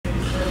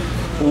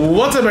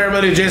What's up,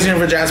 everybody? Jason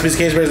here for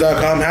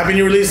JaspysCaseBreaks.com. Happy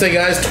new release day,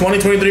 guys.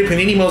 2023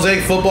 Panini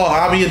Mosaic Football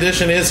Hobby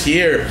Edition is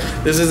here.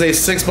 This is a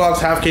 6-box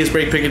half case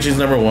break Pikachu's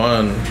number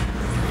 1.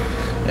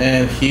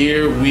 And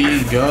here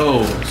we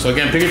go. So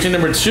again, Pikachu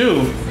number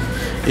 2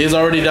 is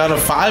already down to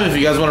 5 if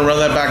you guys want to run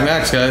that back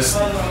next, guys.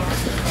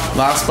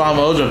 Last spot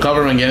mojo,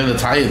 Coverman getting the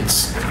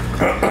Titans.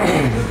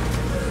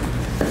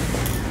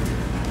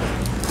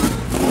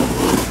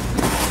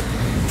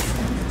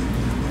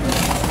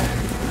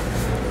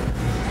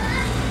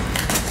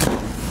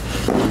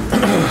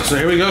 So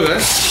here we go,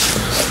 guys.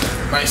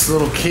 Nice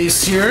little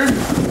case here.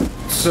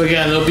 So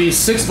again, there'll be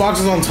 6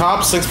 boxes on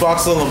top, 6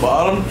 boxes on the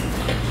bottom.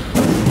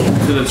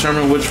 To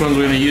determine which ones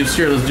we're going to use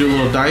here, let's do a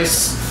little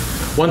dice.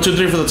 1, 2,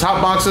 3 for the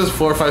top boxes,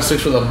 4, 5,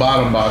 6 for the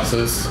bottom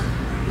boxes.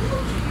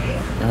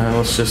 And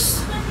let's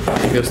just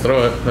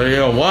throw it. There you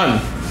go, 1.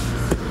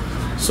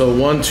 So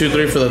 1, 2,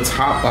 3 for the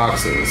top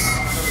boxes.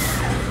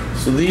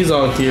 So these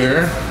all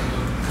here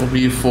will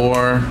be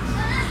for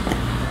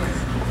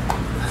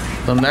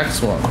the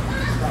next one.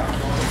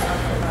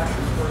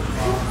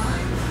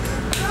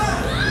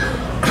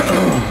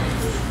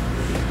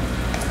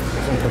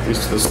 Put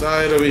these to the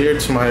side over here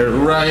to my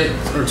right,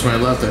 or to my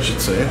left, I should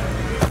say.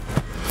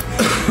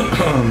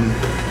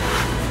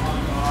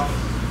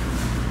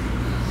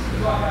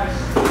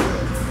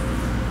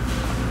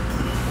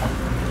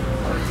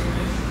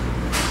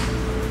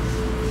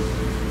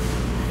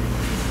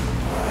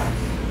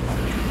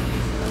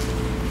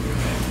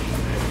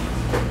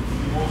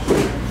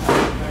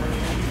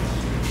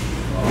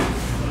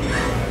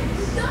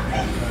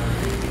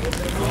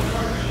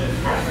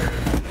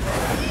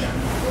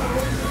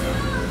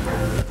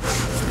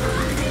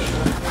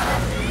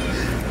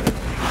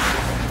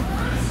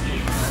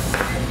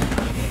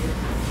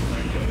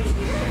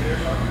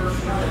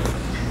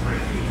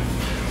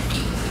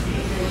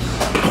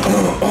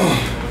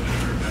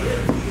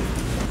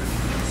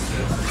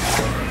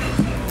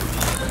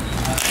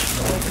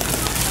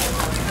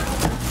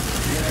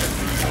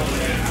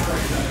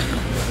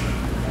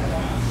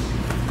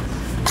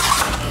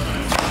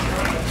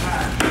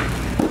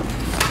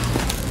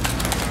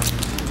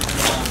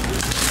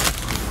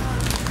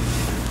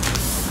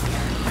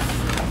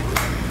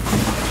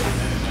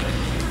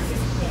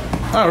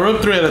 Oh,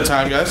 rope 3 at a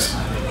time, guys.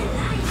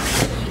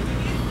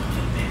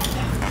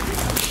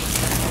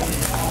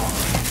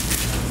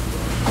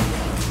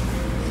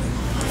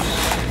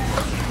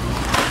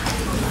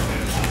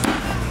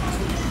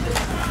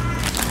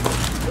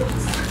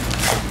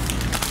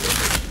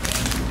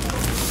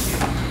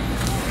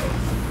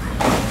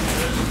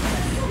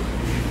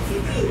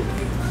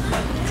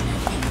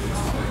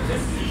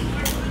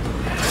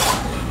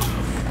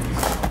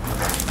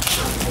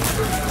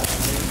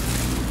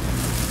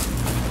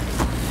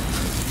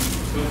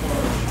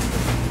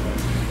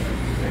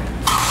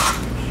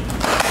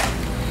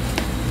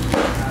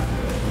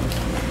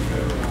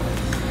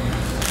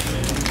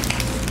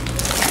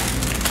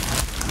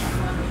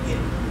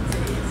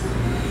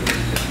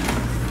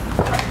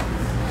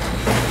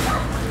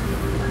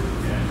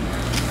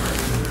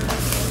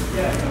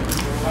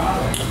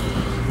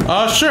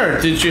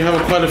 Sure. Did you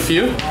have quite a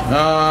few?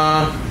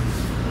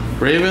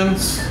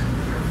 Ravens.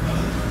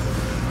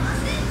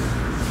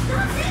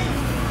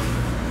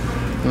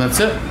 And that's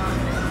it.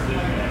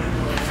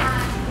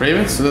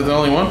 Ravens? Is that the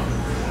only one?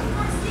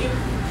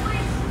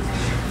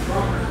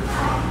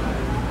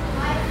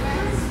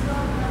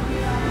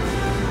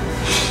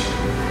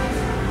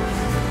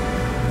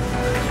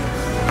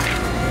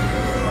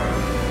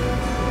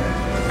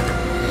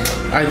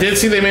 I did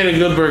see they made a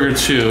good burger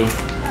too.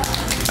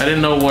 I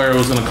didn't know where it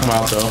was gonna come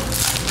out though.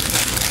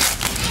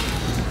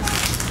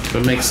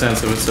 But it makes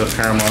sense if it's a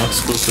Hermosa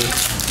exclusive.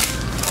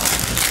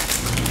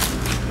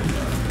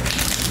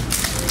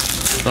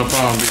 No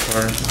problem,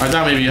 B-card. I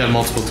thought maybe you had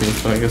multiple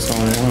teams, but I guess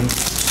only one.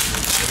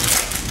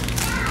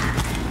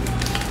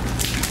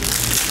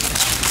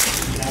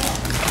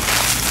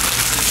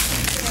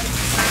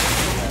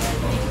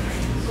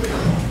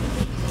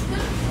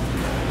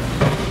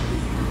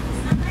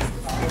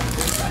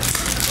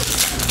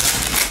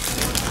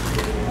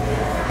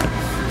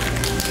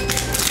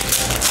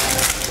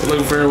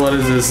 Looking for, what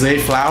is this, Zay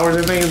Flowers,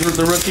 I think is what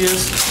the rookie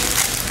is.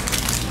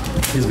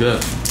 He's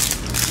good.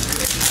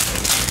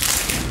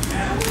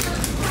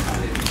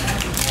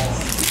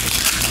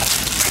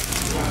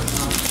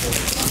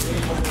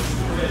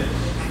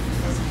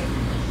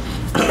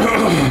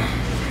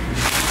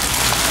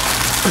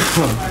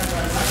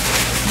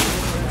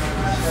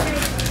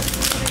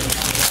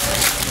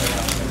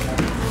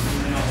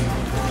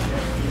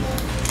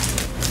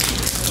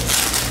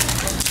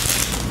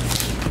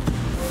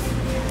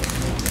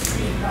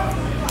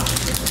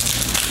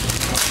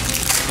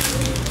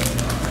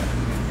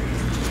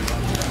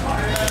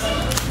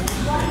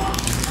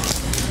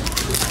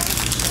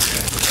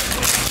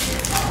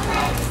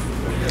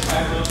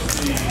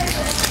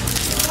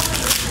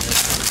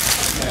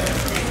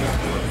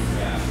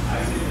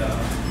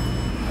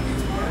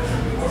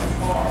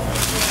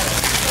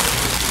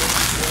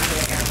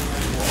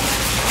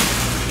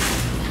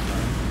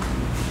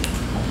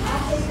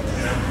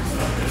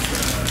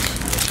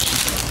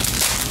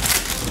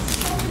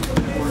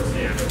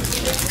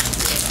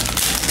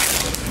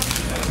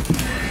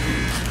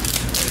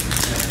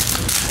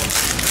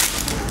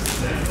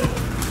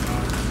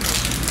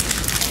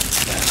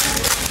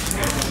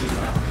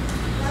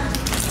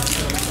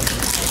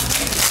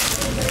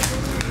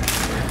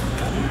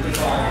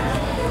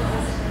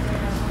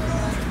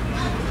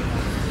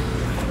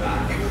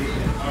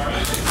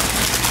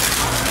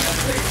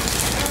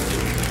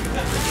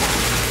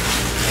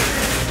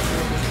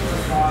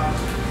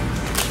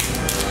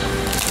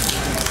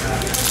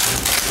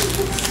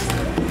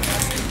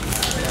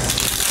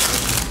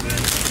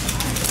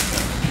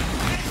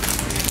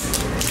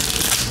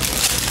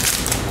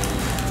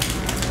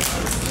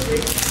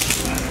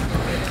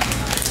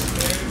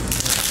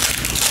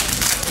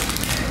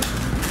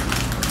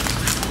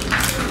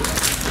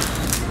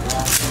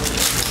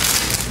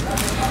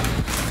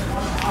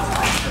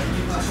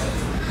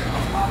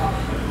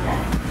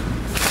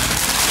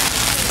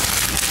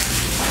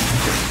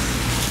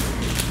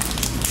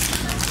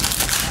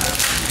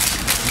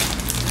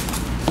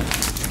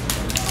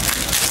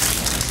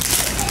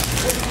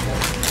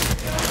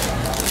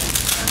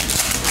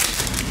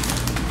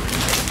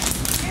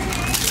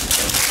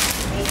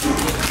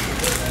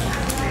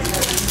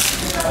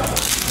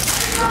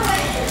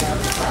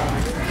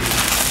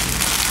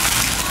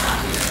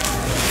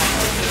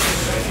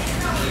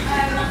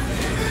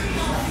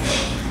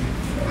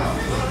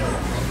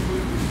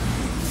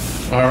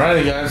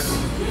 Alrighty, guys.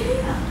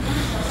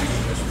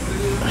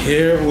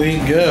 Here we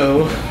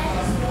go.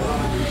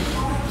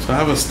 So I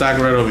have a stack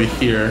right over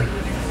here.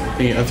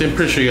 I'm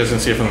pretty sure you guys can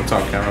see it from the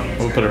top camera.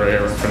 We'll put it right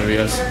here in front of you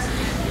guys.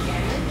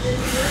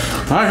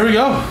 Alright, here we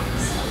go.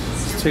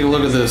 Let's take a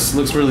look at this.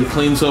 Looks really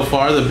clean so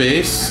far, the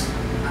base.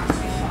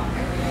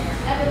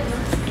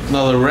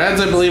 Now the reds,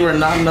 I believe, are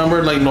not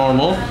numbered like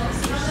normal.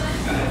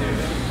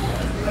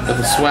 But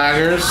the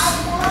swaggers.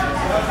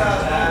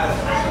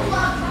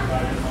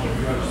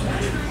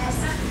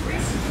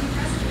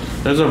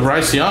 There's a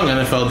Bryce Young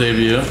NFL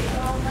debut.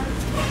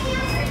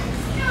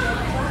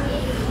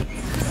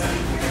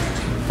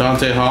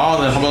 Dante Hall,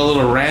 and then how about a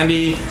little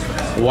Randy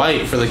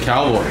White for the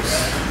Cowboys?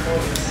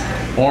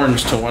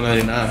 Orange to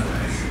 199.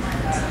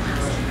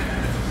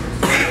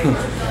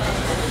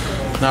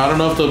 Now I don't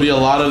know if there'll be a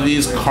lot of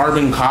these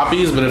carbon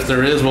copies, but if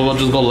there is, we'll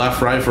just go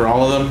left, right for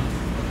all of them.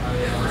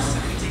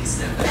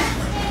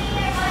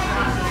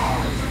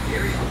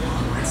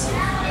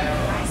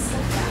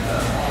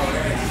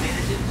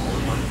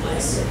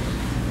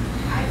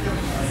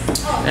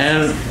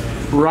 And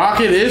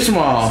Rocket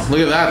Ishmael, look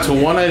at that, to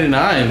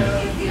 199.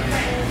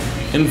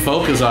 In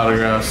focus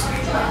autographs.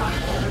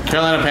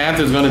 Carolina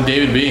Panthers going to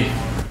David B.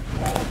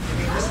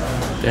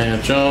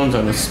 Daniel Jones,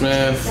 Emmitt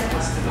Smith.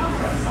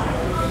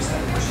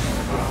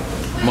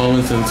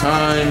 Moments in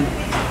Time.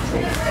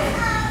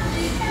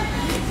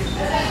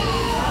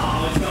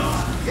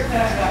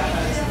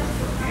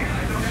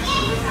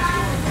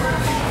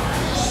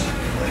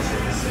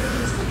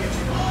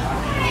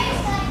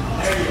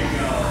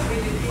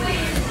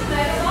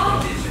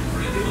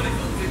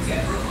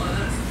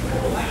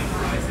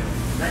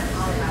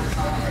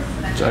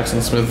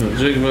 Jackson Smith and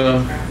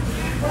Jigba.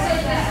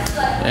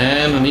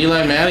 And an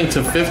Eli Manning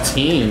to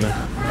 15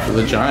 for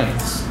the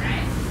Giants.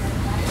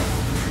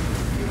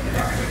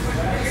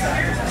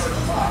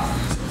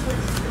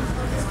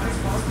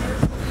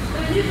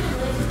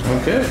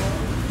 Okay.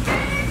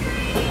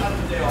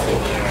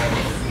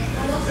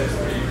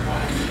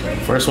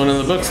 First one in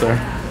the books there.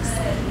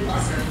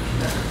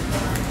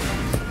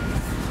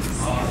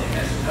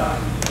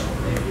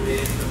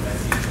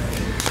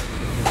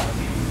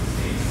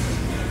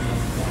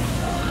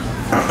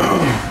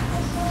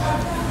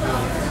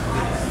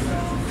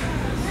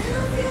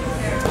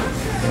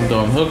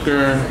 Don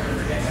Hooker.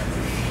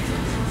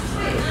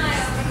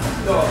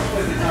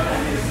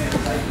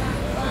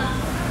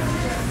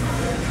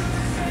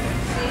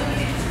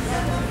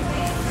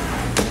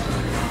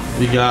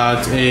 We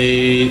got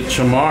a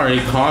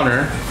Chamari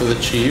Connor for the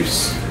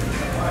Chiefs.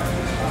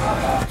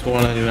 It's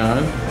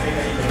 199.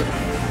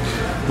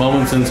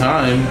 Moments in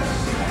Time.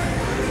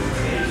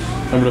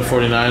 Number to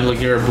 49,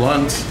 LeGarrette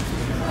Blount.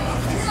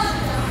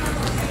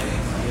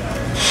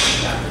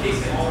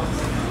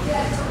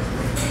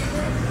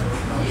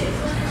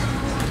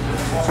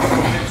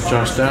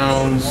 Josh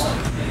Downs.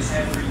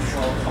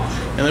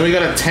 And then we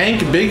got a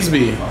Tank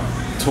Bigsby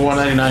to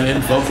 199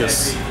 in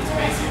focus.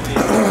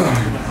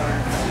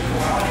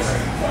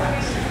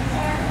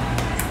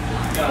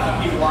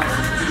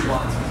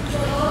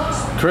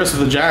 Chris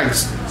with the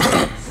Jags.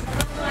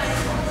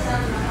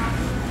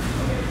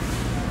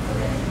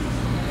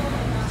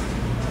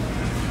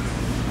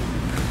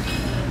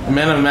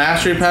 Man of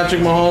Mastery,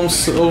 Patrick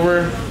Mahomes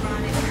over.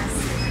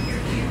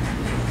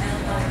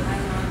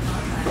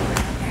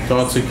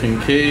 Dawson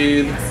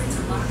Kincaid.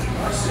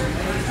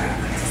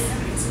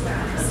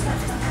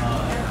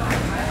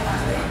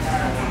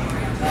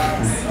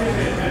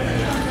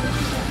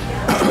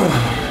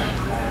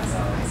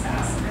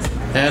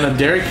 And a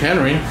Derrick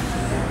Henry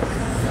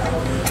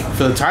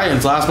for the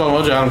Titans. Last ball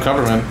mojo, Adam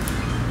Kupperman.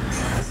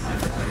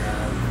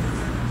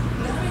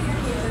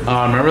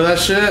 Remember that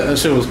shit? That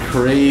shit was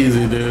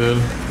crazy,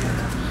 dude.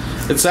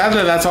 It's sad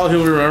that that's all he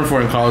would remember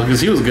for in college because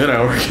he was good at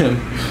working.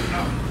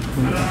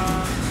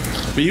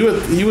 But you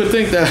would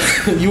think that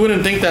you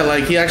wouldn't think that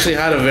like he actually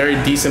had a very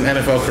decent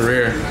NFL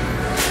career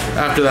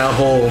after that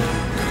whole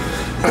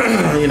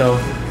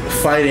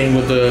fighting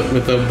with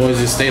the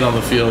Boise State on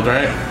the field,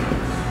 right?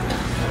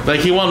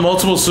 Like he won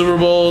multiple Super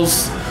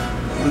Bowls,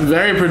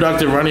 very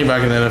productive running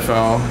back in the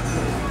NFL.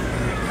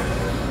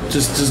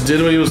 Just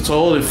did what he was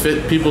told. It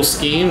fit people's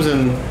schemes,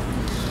 and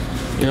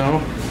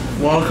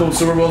won a couple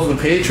Super Bowls with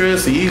the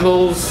Patriots, the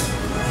Eagles.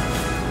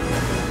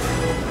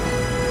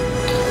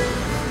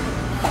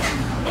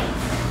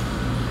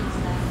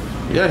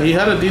 Yeah, he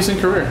had a decent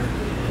career.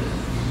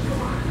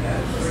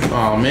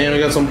 Oh man, we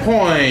got some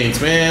points,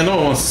 man. No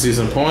one wants to see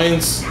some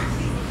points.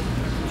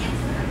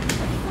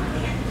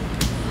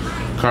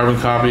 Carbon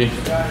copy.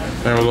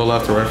 Then we'll go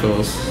left or right for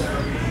those.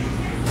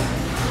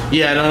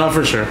 Yeah, no,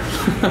 for sure.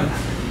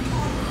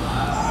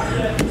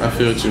 I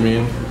feel what you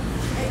mean.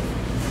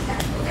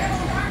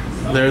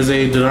 There's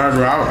a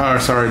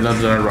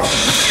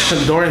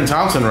Dorian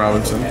Thompson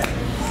Robinson.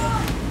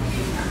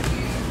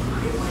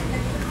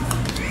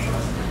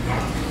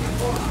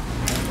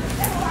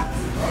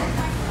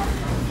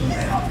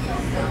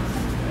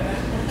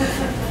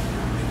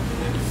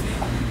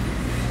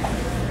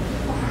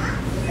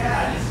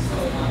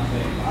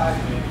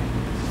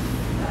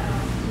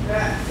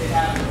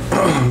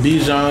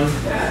 Bijan.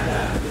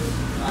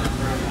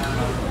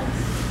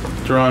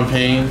 Deron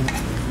Payne.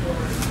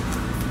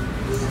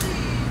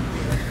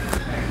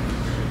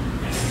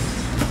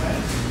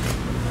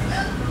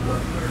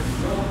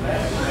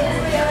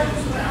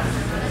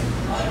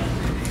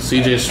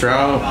 CJ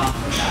Stroud.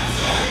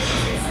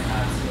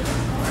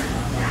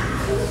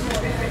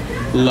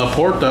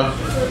 Laporta.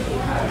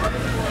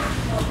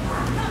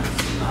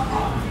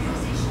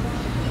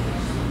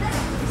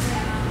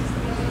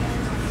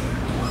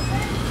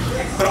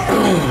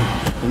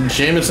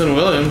 Jamison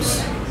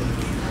Williams.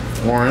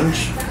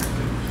 Orange.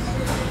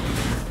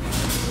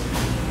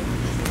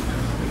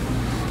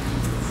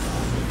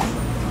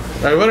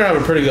 I better have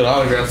a pretty good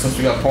autograph since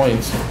we got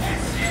points.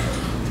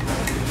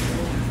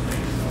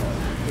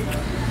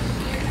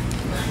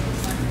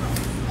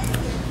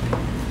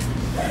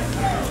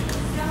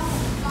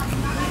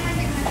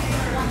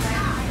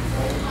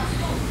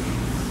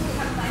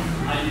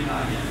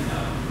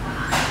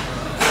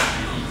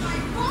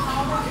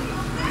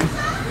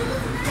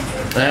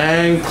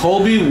 And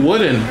Colby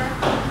Wooden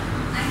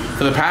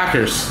for the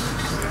Packers.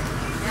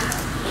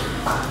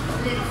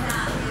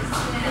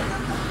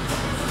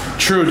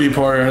 True, D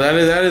Porter.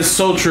 That is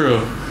so true,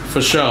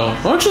 for sure.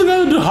 Why don't you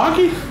go do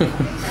hockey?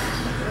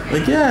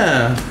 Like,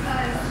 yeah,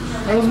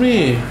 that was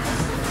me.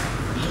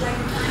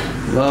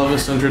 Love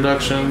his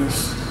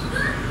introductions.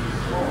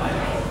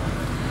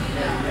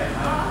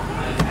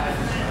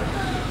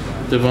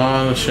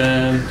 Devon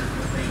Shen.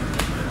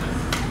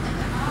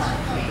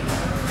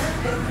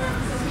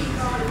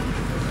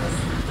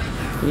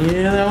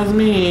 Yeah, that was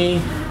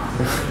me.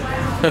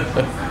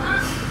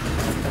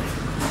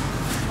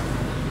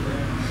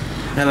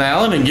 And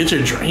Allen and get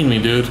your drain me,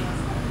 dude.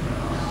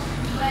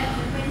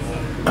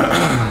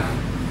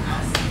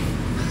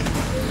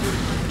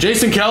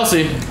 Jason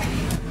Kelsey.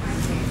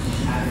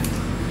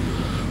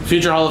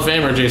 Future Hall of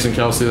Famer Jason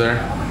Kelsey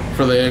there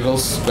for the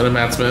Eagles. Got a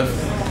Matt Smith.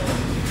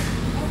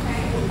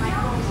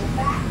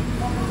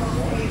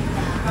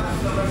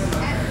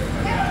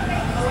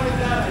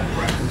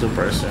 What's the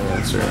price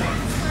answer?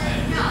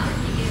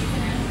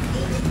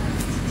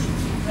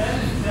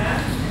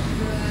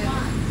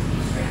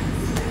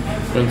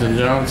 Quentin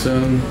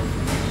Johnson,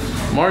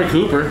 Amari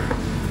Cooper,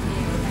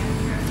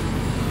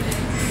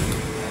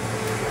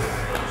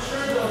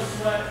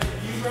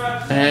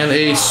 and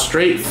a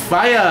straight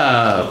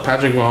fire,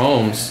 Patrick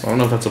Mahomes. I don't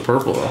know if that's a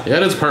purple though. Yeah,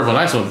 it is purple.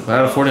 Nice one.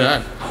 Out of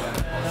 49.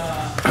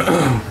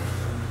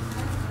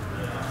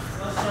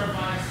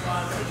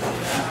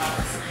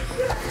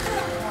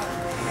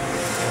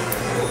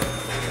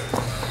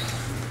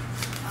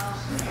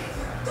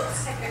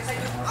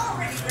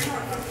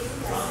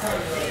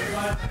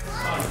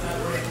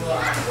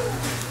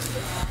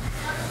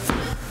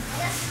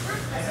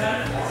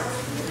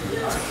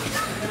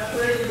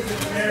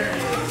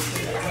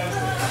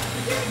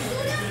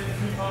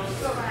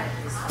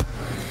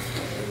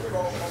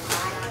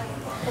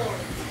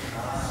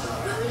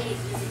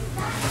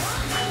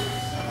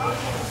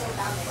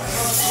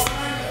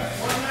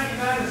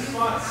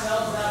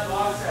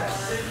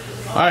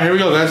 Alright, here we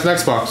go, guys.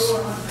 Next box.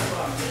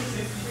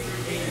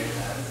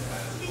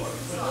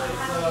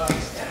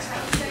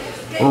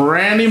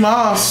 Randy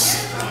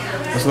Moss.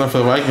 That's enough for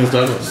the Vikings,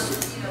 Douglas.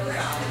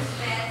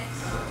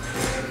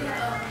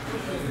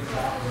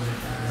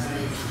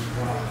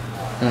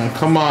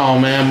 Come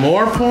on, man.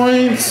 More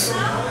points?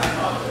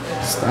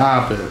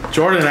 Stop it.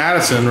 Jordan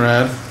Addison,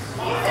 red.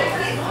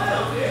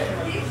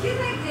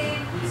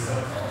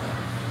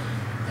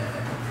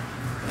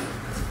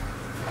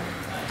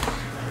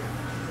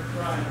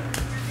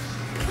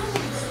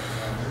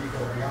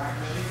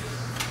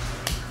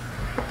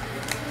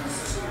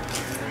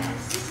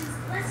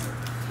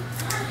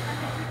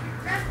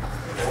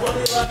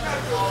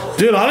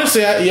 Dude,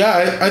 honestly,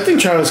 I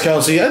think Travis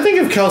Kelce. I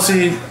think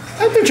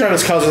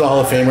Travis Kelce's a Hall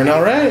of Famer now,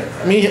 right?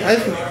 I mean,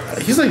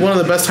 he's like one of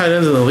the best tight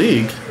ends in the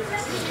league,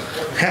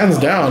 hands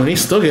down. And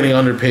he's still getting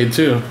underpaid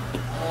too.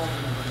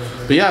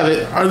 But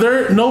yeah, are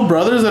there no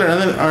brothers that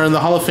are in the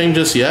Hall of Fame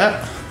just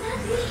yet?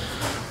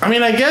 I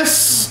mean, I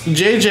guess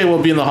JJ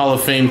will be in the Hall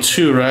of Fame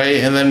too, right?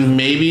 And then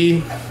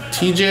maybe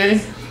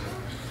TJ.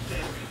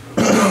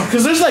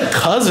 Because there's like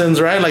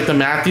cousins, right? Like the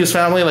Matthews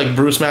family, like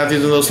Bruce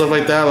Matthews and those stuff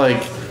like that,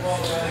 like.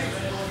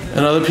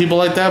 And other people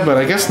like that, but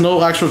I guess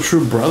no actual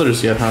true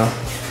brothers yet, huh?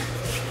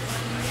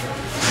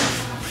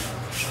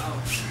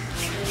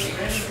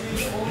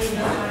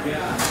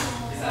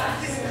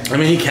 I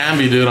mean, he can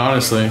be, dude,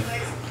 honestly.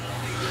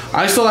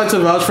 I still like to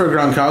vouch for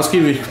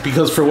Gronkowski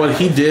because for what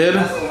he did,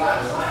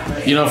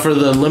 you know, for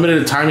the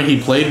limited time he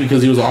played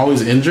because he was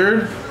always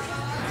injured,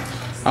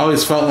 I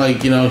always felt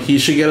like, you know, he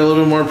should get a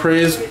little bit more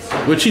praise,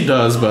 which he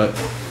does, but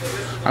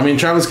I mean,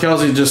 Travis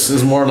Kelce just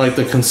is more like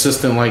the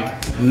consistent,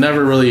 like,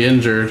 never really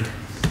injured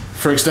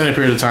for an extended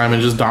period of time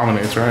and just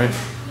dominates, right?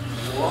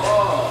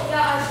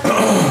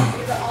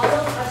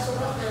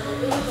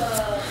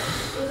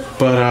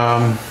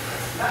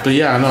 But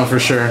yeah, no, for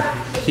sure.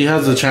 He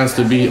has the chance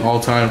to be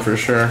all time for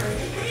sure.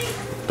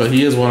 But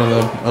he is one of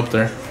them up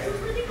there.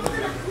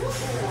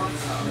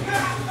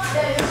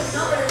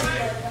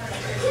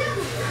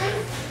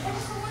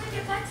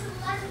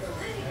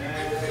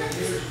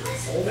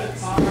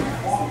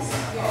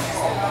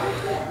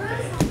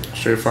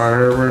 Straight fire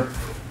Herbert.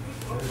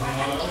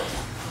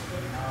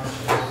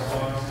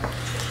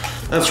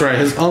 That's right,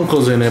 his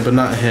uncle's in it, but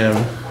not him.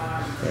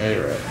 Yeah,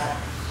 you're right.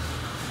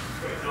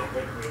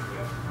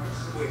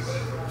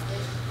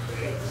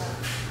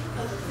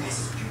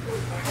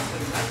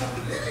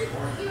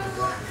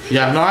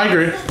 Yeah, no, I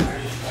agree.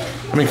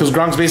 I mean, because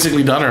Gronk's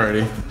basically done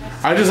already.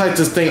 I just like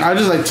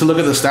to look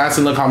at the stats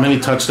and look how many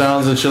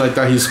touchdowns and shit like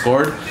that he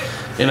scored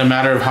in a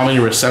matter of how many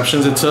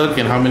receptions it took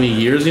and how many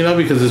years, you know,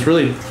 because it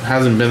really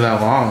hasn't been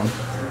that long.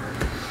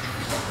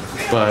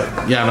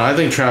 But yeah, no, I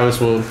think Travis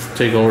will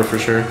take over for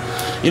sure.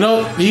 You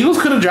know, the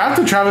Eagles could have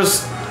drafted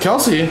Travis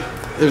Kelce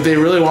if they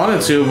really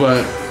wanted to,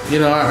 but you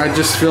know, I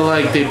just feel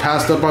like they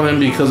passed up on him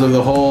because of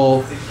the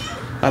whole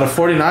out of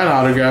 49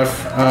 autograph,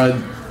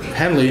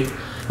 Henley.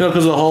 You know,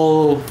 because the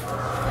whole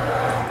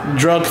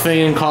drug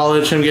thing in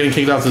college, him getting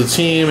kicked off the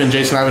team, and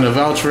Jason having to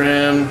vouch for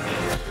him.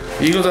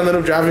 The Eagles ended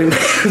up drafting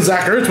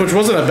Zach Ertz, which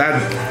wasn't a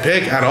bad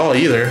pick at all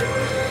either.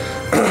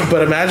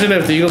 But imagine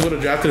if the Eagles would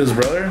have drafted his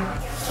brother.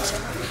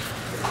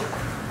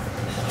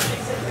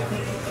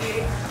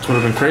 It would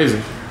have been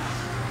crazy.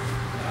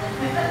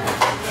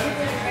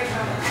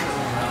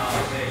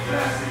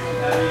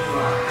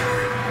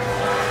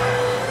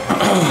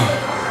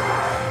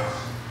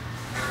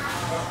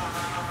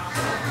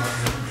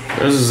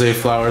 There's a Zay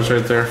Flowers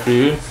right there for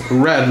you.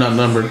 Red, not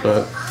numbered,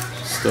 but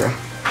still.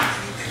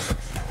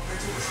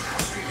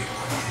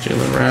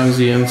 Jalen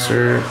Ramsey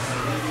insert.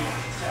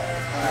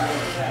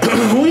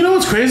 Well, you know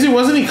what's crazy?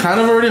 Wasn't he kind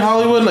of already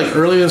Hollywood, like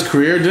early in his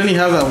career? Didn't he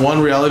have that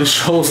one reality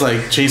show was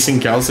like Chasing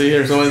Kelce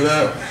or something like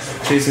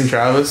that? Chasing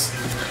Travis?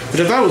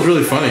 Which I thought was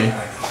really funny.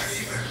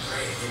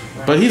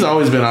 But he's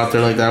always been out there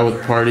like that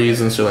with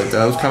parties and shit like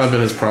that. That's kind of been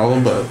his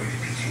problem, but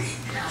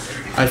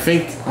I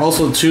think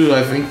also too,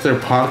 I think their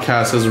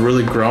podcast has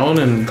really grown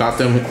and got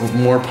them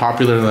more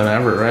popular than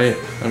ever, right?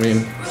 I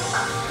mean,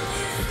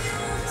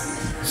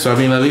 so I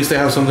mean, at least they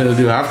have something to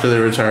do after they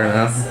retire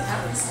now.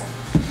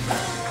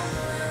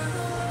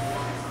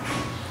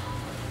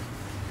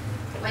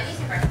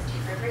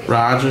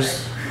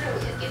 Rodgers,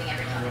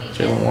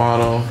 Jalen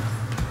Waddle.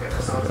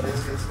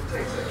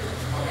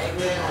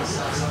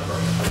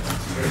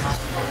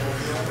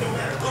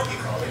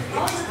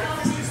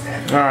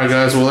 Alright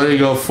guys, well there you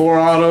go, 4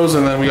 autos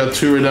and then we got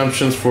 2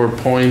 redemptions for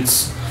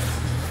points.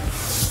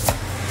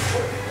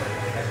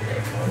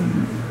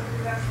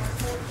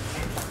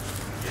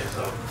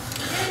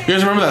 You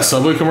guys remember that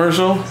Subway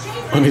commercial?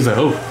 When he's like,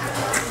 oh,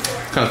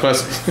 kind of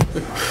spicy.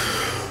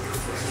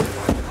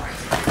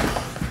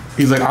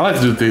 He's like, I like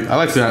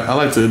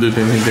to do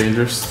things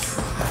dangerous.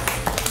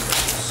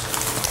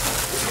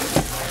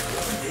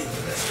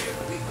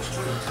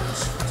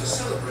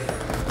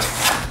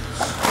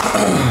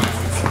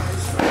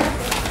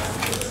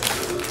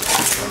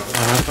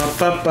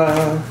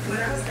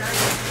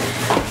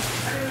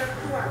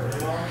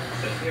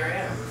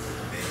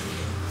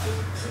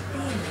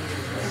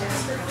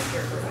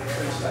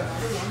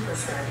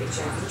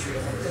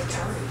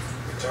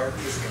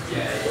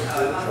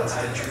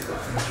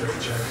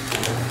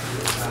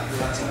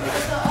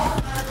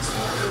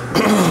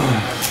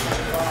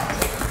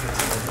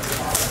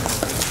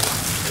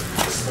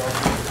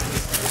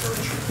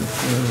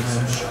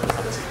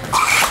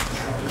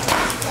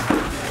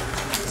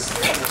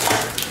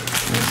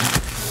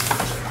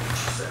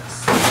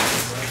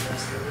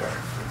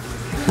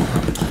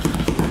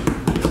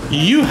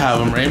 You have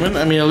them, Raymond.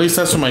 I mean, at least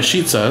that's what my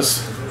sheet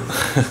says.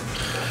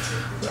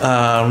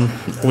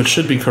 Which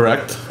should be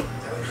correct.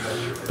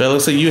 But it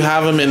looks like you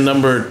have them in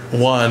number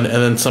 1, and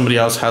then somebody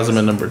else has them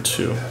in number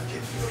 2.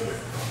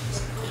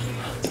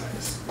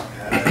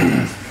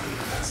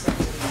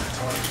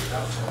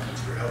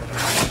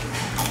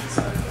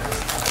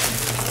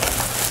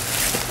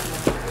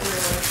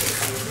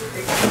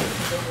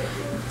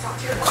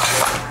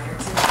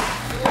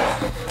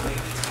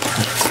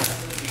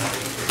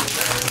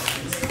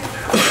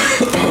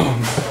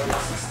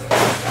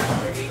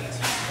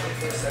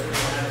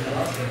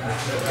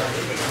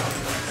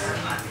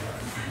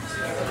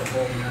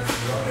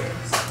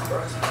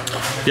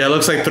 Yeah, it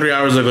looks like 3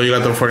 hours ago you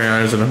got the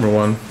 49ers at number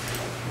 1.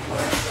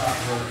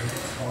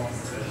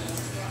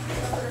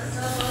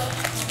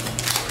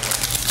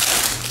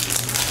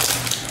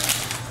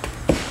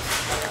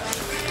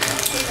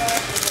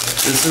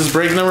 This is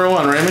break number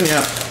 1, Raymond.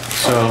 Yeah.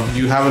 So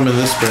you have them in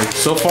this break.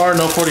 So far,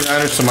 no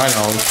 49ers to my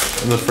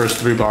knowledge in the first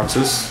 3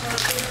 boxes.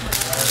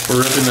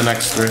 We're ripping the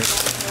next 3.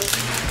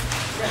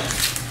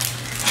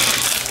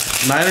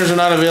 Niners are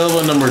not available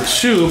in number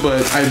 2,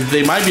 but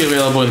they might be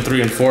available in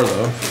 3 and 4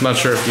 though. I'm not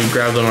sure if you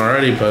grabbed them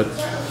already, but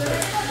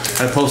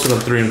I posted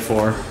up 3 and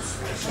 4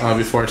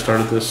 before I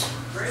started this.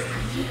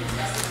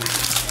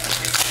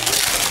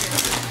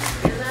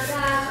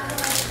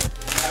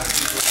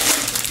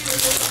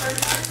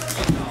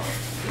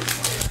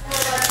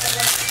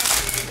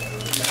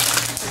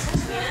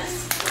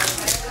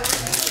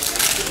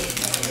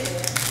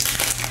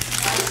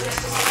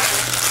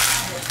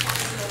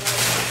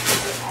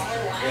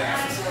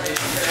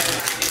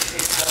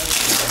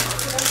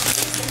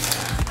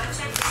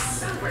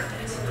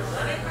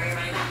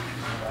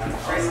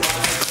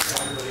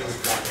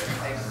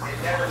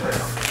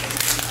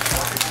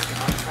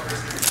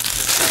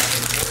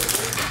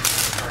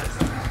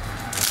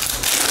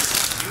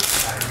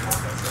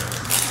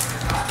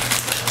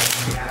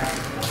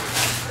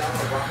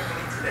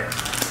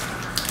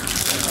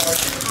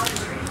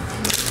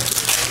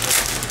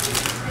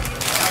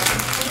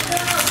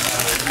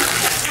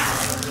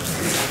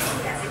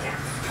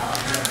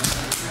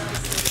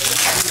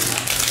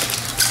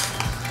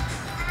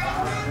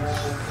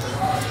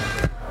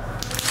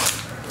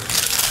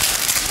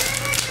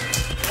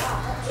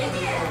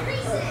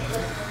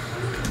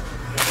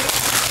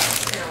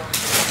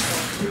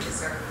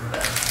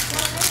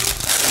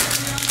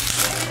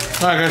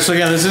 Alright guys, so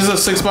again, this is a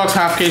 6-box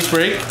half case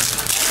break.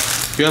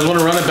 If you guys want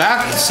to run it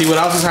back, see what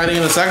else is hiding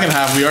in the second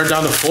half, we are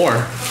down to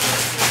 4.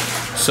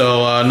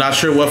 So, not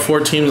sure what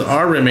 4 teams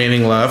are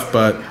remaining left,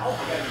 but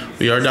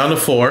we are down to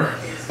 4.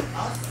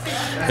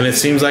 And it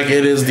seems like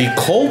it is the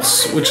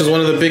Colts, which is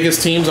one of the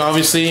biggest teams,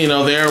 obviously. You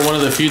know, they're one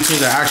of the few teams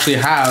that actually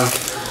have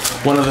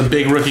one of the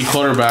big rookie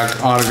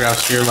quarterback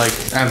autographs here, like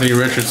Anthony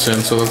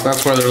Richardson. So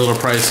that's why they're a little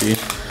pricey.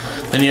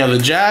 Then you have the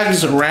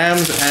Jags,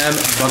 Rams, and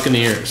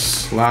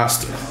Buccaneers.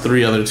 Last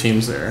 3 other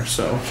teams there.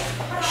 So,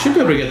 should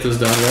be able to get this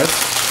done,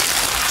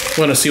 guys.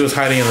 Want to see what's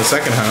hiding in the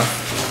second half.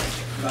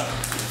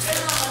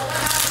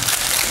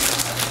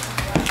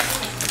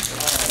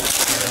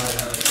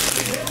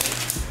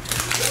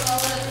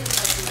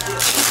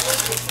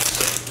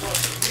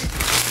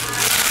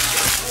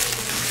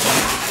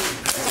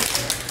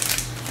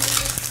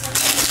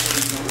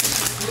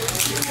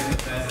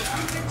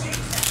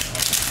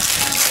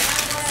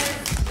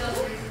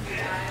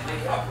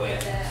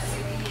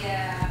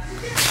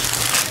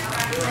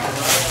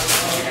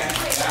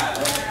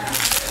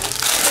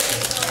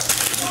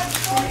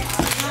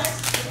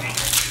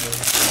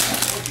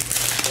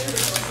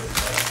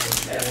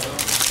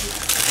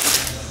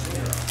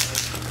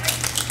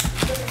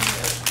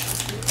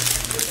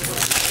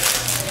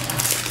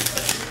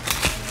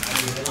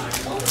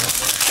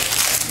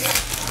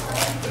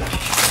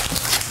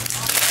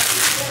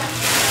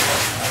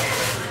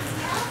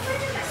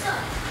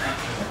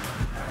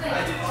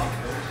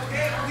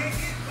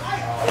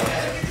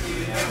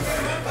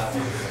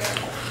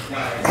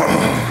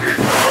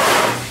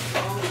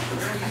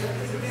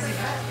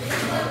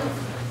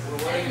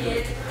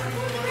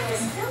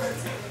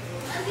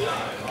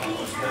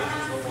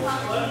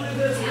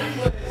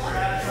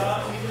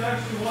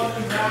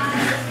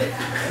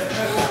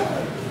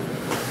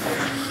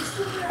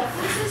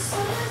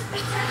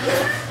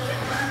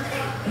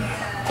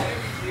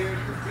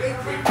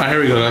 Alright,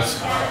 here we go,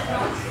 guys.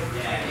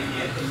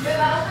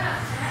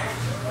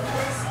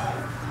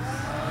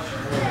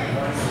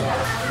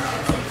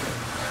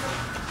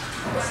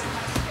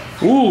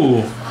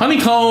 Ooh,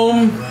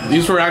 honeycomb.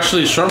 These were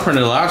actually short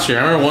printed last year.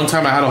 I remember one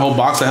time I had a whole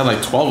box that had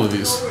like 12 of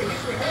these.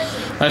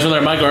 Nice one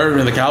there, Michael Irvin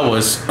and the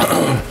Cowboys.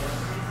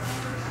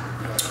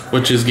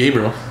 Which is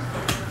Gabriel.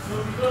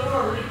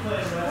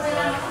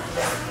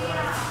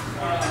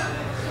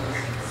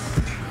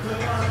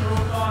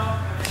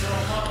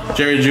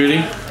 Jerry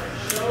Judy.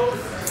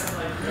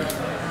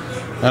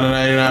 Out of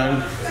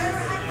 99.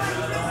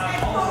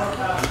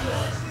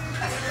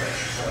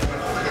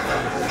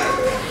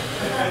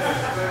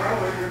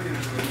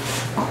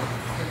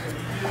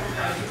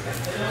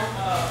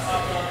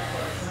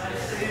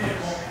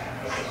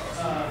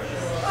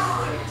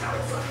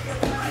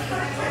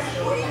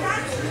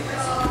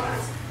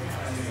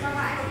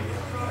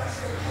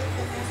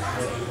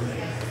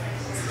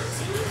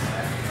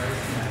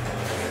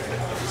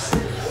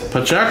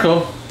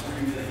 Pacheco.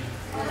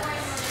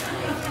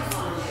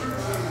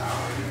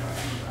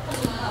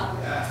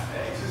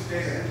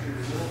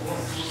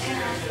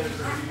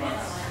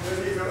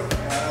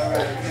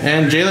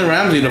 And Jalen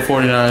Ramsey to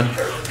 49.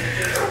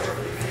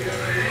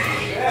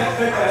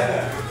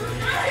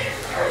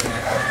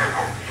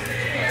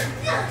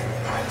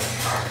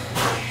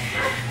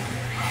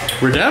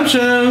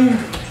 Redemption.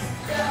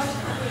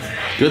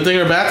 Good thing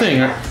or bad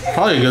thing?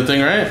 Probably a good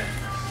thing, right?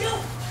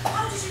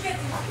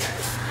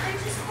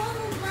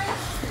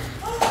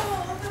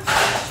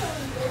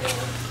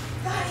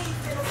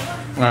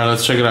 Alright,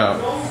 let's check it out.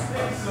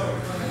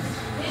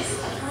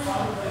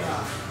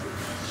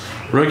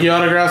 Rookie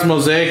autographs,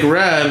 Mosaic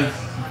red.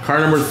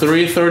 Card number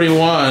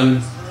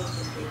 331.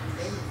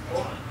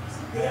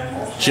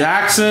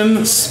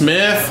 Jackson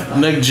Smith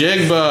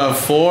Njigba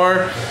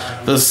for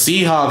the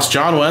Seahawks.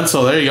 John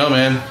Wenzel. There you go,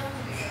 man.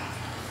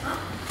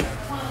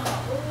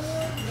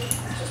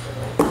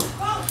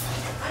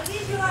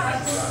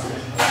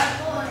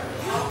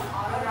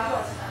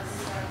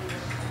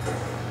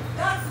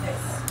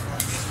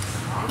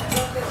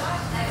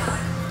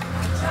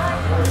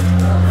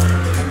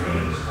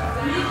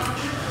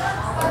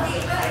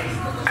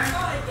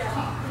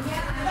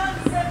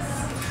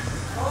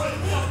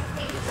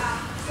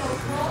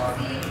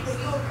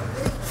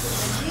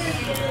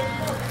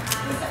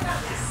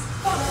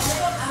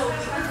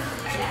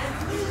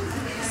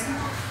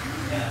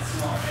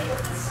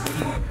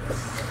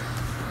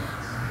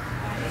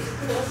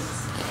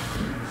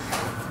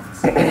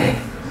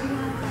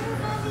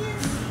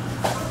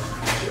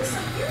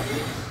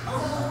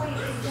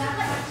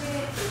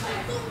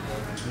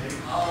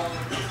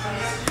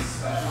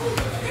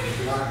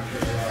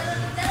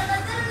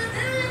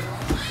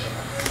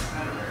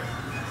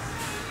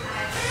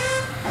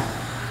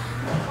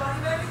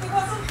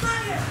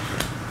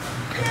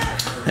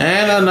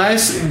 And a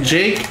nice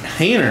Jake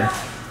Hayner.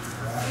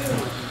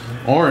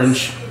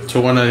 Orange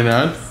to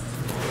 199.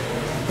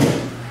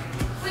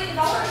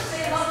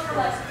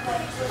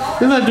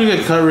 Didn't that dude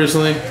get cut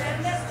recently?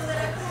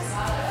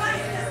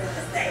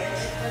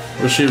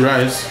 Rashid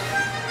Rice.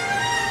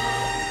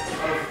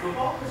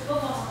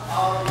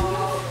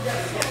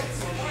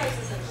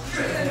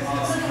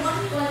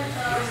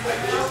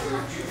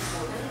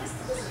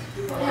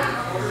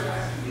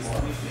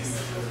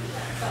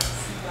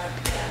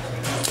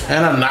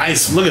 And a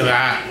nice, look at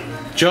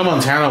that. Joe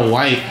Montana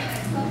white.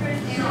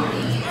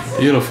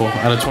 Beautiful,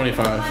 out of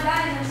 25.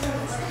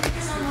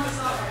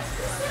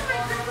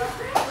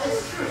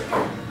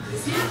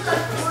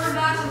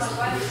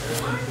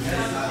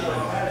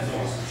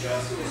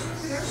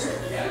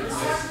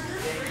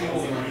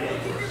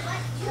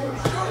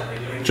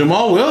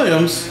 Jamal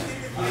Williams.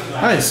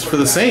 Nice, for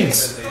the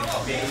Saints.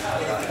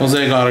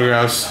 Mosaic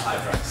autographs.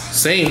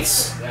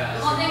 Saints.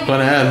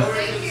 Going ahead.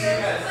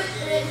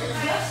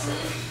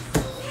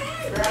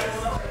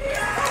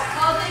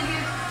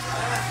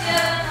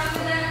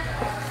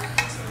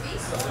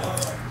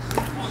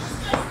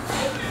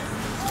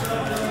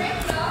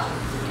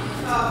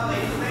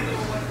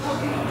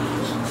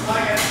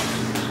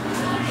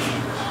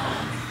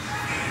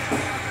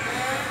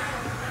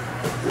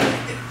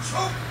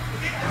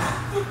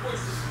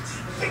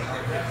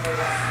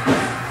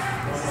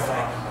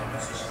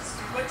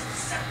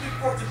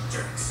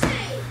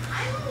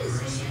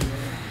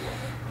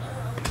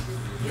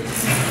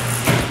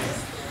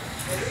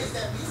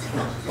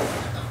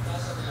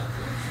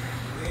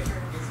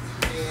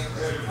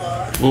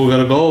 Oh, we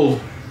got a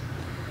gold.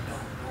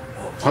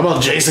 How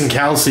about Jason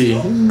Kelsey?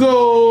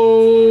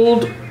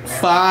 Gold.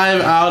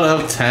 5 out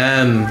of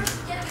 10.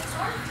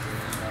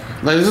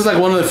 Like, this is like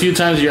one of the few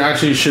times you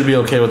actually should be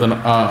okay with an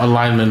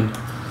lineman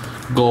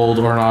gold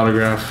or an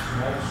autograph.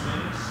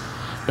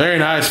 Very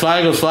nice.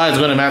 Fly goes fly. It's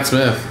going to Matt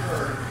Smith.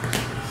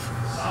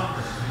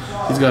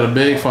 He's got a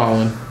big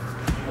following.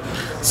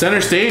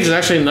 Center stage is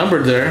actually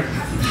numbered there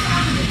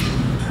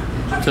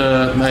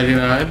to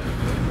 99.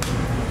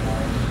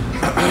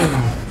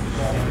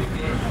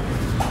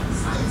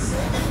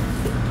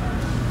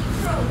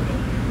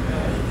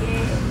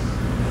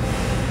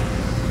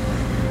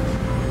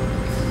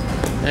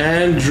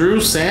 And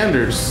Drew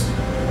Sanders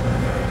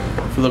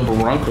for the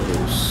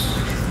Broncos.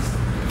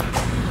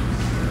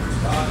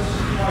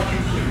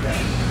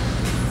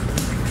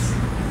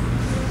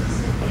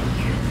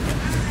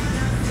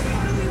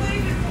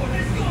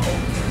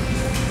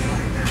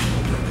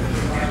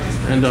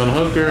 And on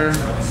Hooker.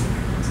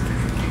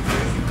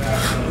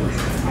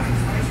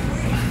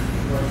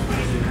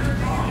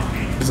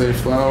 Zay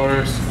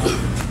Flowers.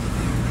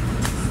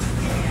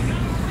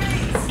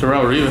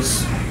 Terrell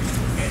Rivas.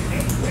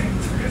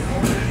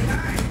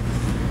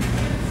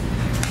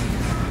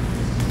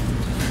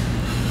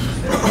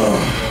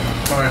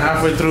 Alright,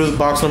 halfway through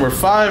box number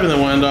 5, and then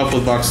we'll end up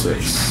with box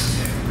 6.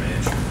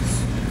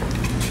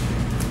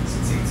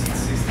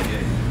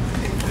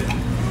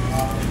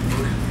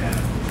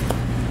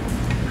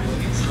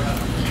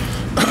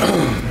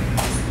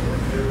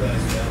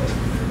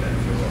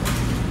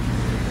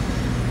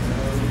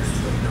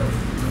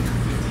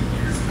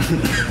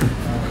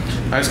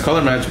 Nice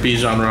color match,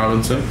 Bijan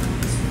Robinson.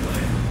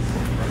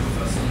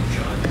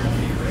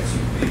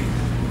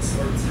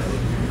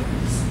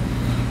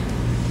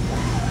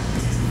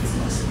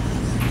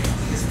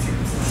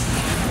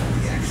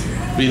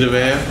 Vita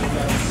Vea.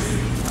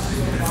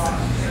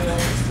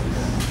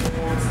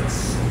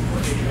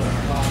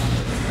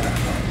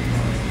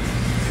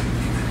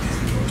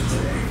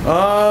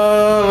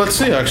 Let's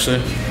see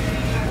actually.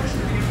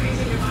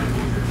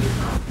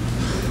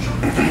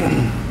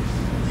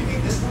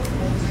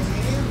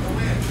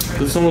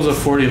 This one was a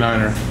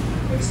 49er.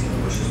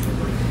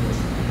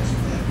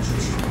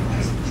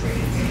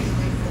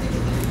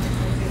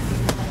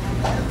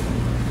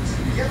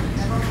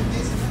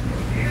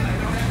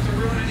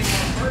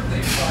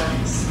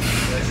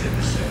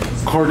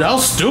 Cordell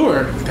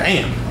Stewart,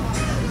 damn.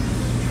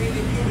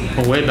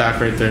 Oh, way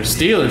back right there.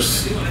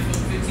 Steelers.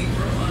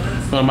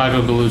 Oh,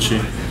 Michael Gallucci.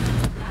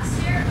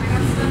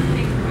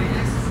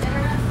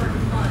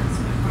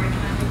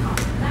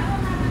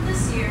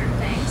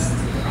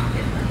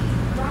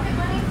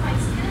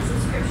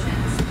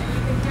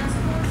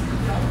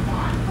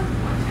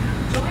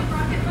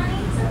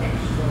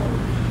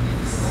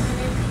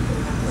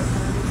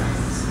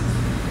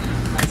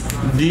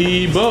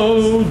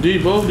 Debo.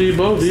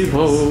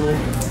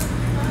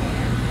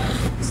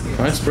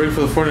 Nice break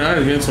for the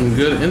 49ers, getting some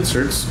good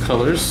inserts,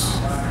 colors.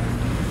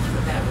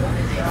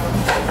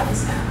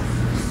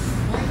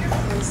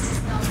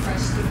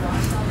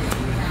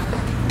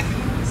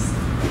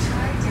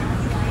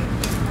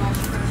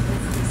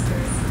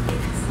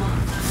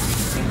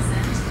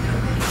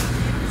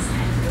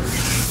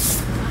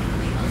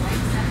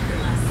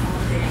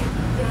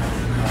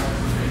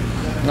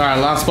 Alright,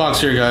 last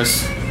box here,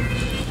 guys.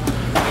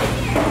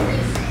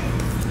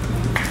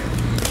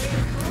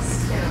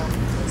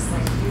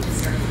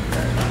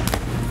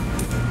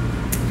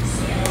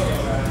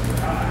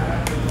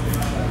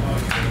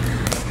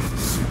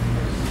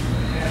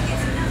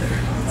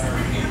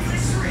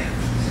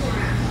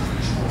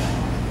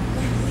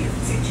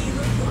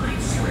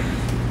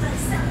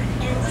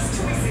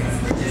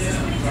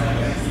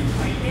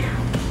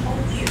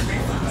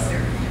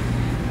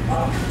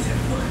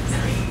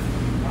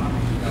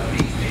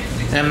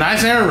 And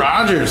nice Aaron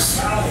Rodgers.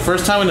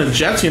 First time in a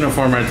Jets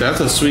uniform right there. That's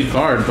a sweet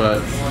card,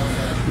 but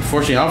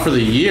unfortunately out for the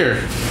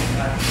year.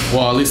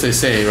 Well, at least they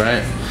say,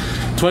 right?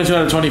 22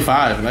 out of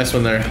 25. Nice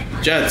one there.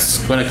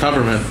 Jets, Gwinnett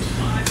Kupperman.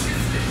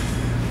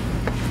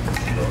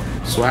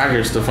 Swagger,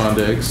 Stephon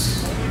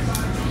Diggs.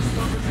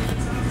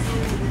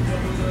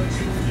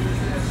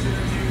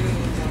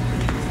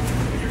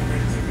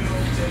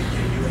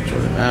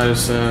 Jordan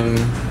Addison.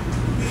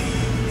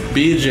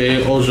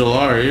 BJ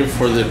Ojolari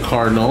for the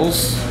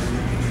Cardinals.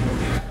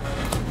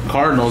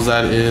 Cardinals,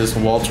 that is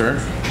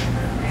Walter.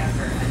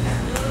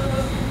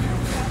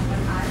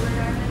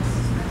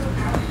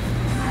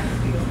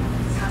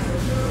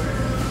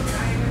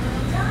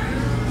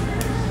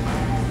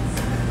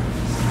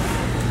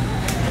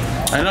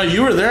 I know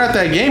you were there at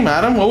that game,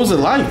 Adam. What was it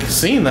like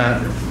seeing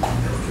that?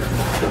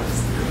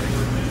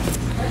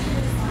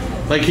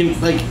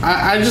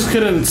 I just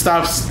couldn't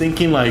stop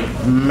thinking, like,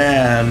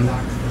 man,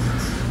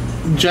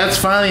 Jets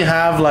finally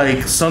have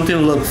like something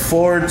to look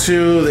forward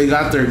to. They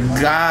got their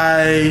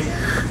guy.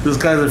 This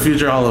guy's a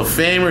future Hall of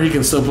Famer. He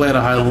can still play at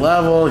a high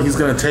level. He's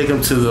gonna take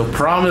him to the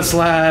promised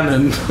land,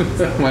 and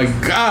oh my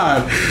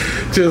God,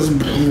 just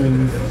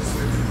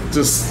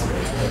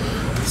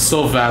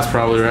so fast,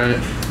 probably,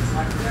 right?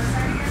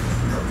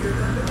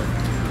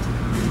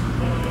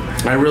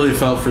 I really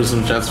felt for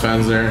some Jets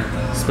fans there,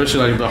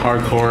 especially like the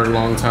hardcore,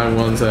 long-time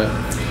ones that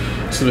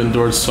just have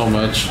endured so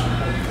much.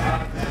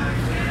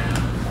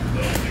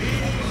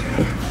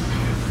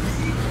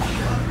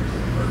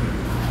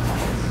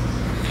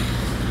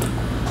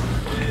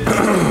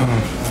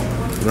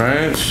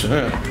 Right?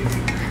 Shit.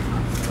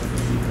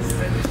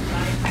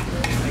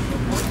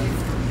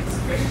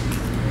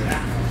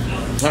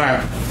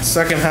 Alright,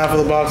 second half of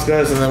the box,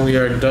 guys, and then we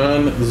are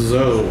done.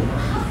 Zoe.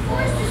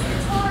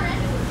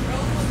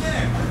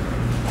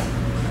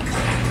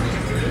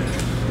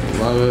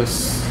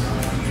 Levis.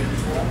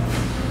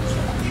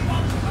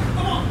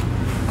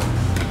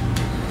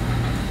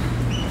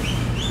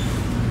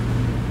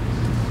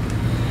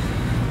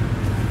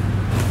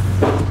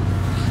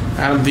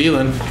 Adam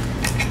Thielen.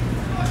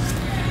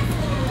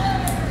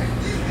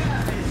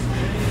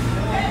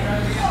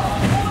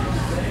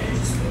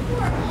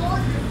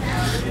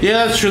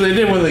 Yeah, that's true. They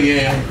did win the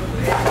game.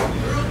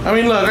 I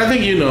mean, look, I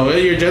think you know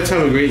it. Your Jets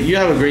have a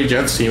great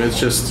Jets team. It's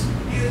just,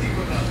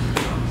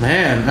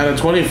 man, out of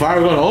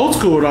 25, we're going old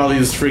school with all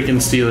these freaking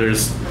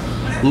Steelers.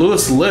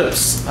 Lewis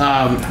Lips.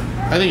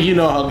 I think you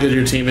know how good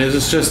your team is.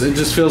 It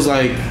just feels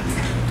like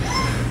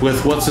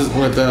with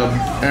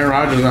Aaron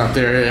Rodgers not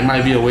there, it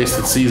might be a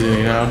wasted season,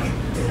 you know.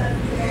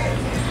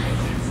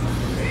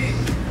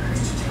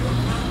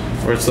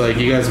 Or it's like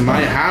you guys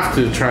might have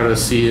to try to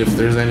see if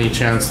there's any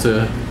chance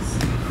to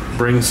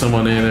bring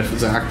someone in if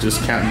Zach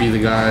just can't be the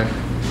guy.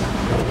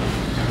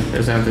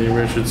 There's Anthony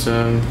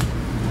Richardson,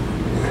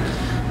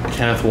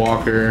 Kenneth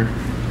Walker.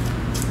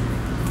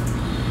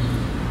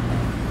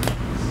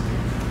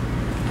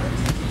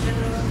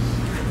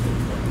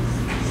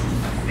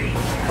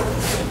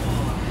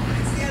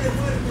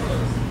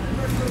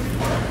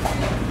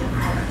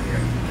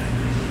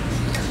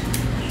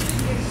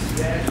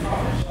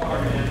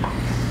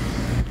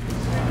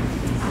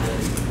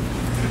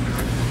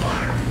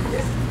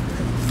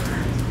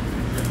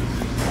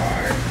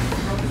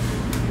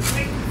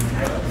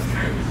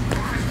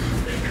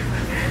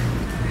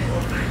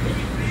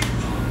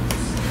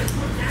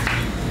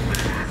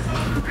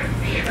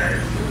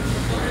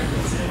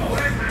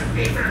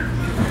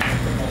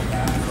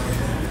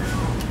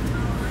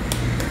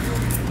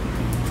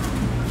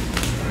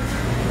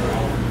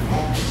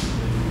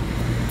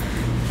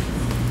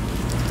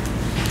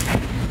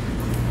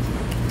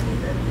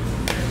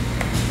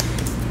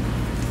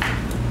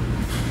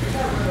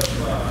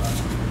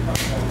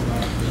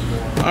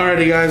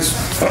 Alrighty, guys.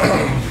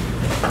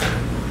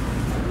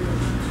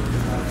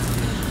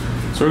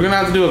 So we're gonna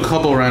have to do a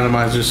couple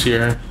randomizers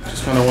here.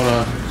 Just kind of want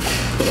to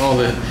put all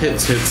the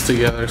hits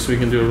together so we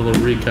can do a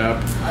little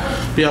recap.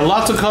 But yeah,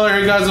 lots of color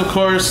here, guys. Of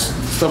course,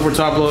 stuff we're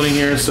top loading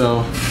here.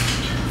 So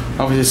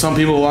obviously, some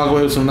people walk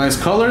away with some nice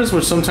colors,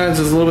 which sometimes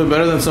is a little bit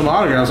better than some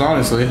autographs,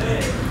 honestly.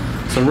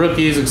 Some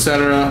rookies,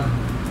 etc.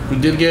 We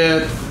did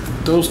get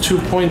those 2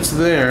 points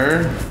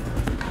there.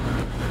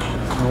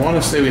 I want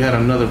to say we had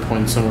another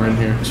point somewhere in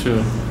here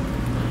too.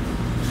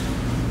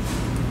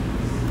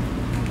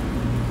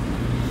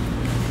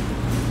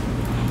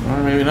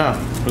 Or maybe not.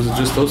 Was it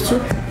just those two?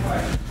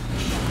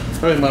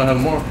 Probably might have had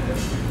more.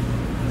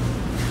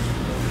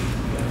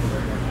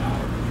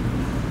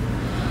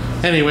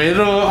 Anyway,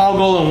 it'll all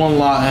go in one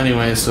lot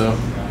anyway, so.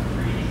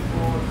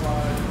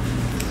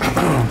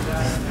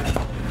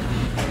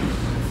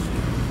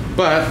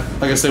 But,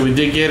 like I said, we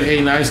did get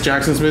a nice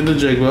Jackson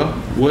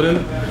Smith-Njigba,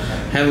 Wooden,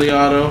 Henley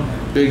Auto,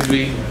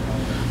 Bigsby,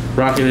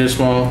 Rocket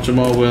Ishmael,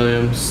 Jamal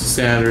Williams,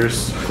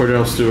 Sanders,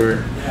 Cordell Stewart,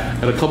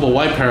 and a couple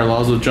white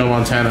parallels with Joe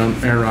Montana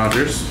and Aaron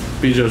Rodgers,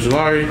 B.J.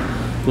 Ojolari,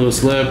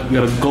 Lewis Lip. We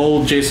got a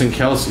gold Jason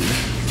Kelsey.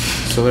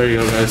 So there you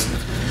go, guys.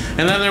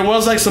 And then there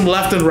was like some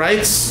left and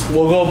rights.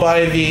 We'll go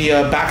by the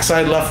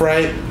backside left,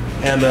 right,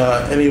 and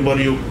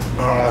anybody,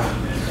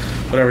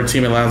 whatever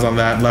team it lands on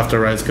that, left or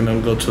right, is going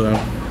to go to them.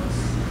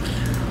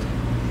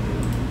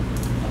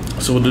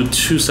 So we'll do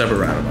 2 separate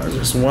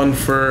randomizers. One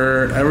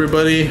for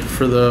everybody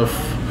for the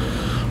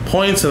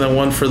points, and then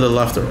one for the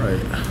left or right.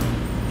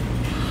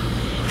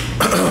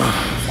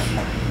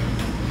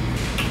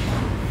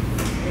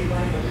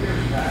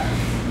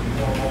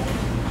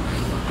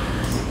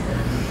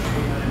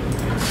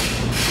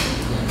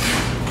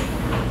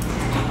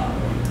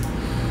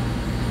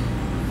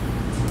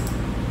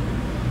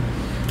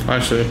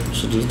 Actually, I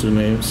should just do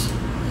names.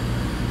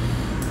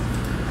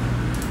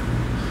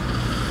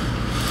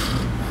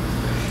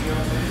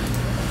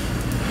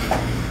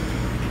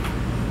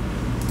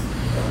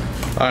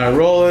 Alright,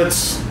 roll it.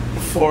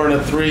 4 and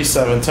a 3,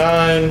 7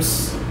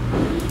 times.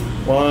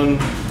 1,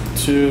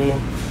 2,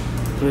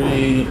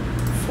 3,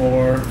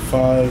 4,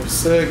 5,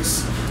 6,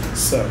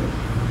 7.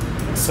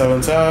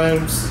 7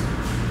 times.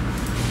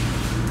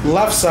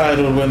 Left side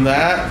would win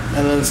that,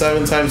 and then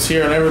 7 times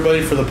here on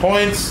everybody for the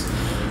points.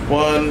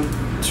 1,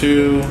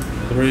 2,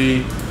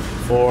 3,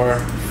 4,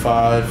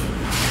 5,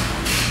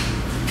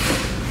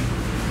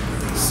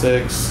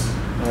 6,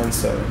 and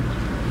 7.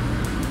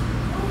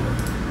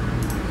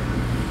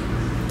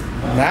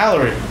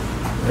 Mallory,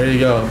 there you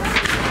go.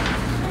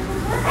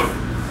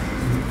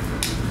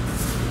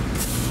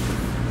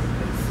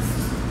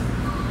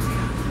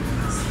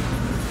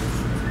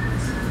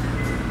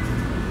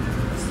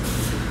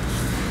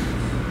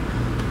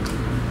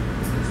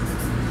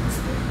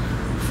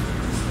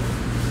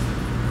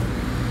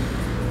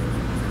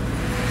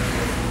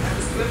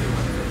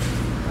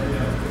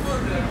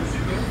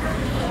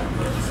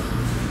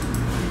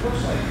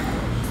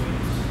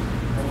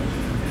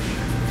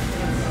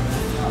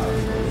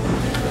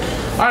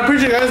 I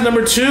appreciate it, guys.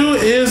 Number 2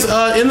 is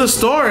in the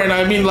store, and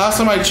I mean, last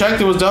time I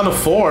checked, it was down to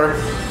 4.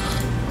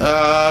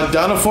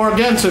 Down to 4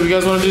 again. So if you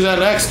guys want to do that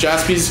next,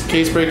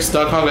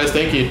 jaspyscasebreaks.com, guys.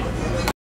 Thank you.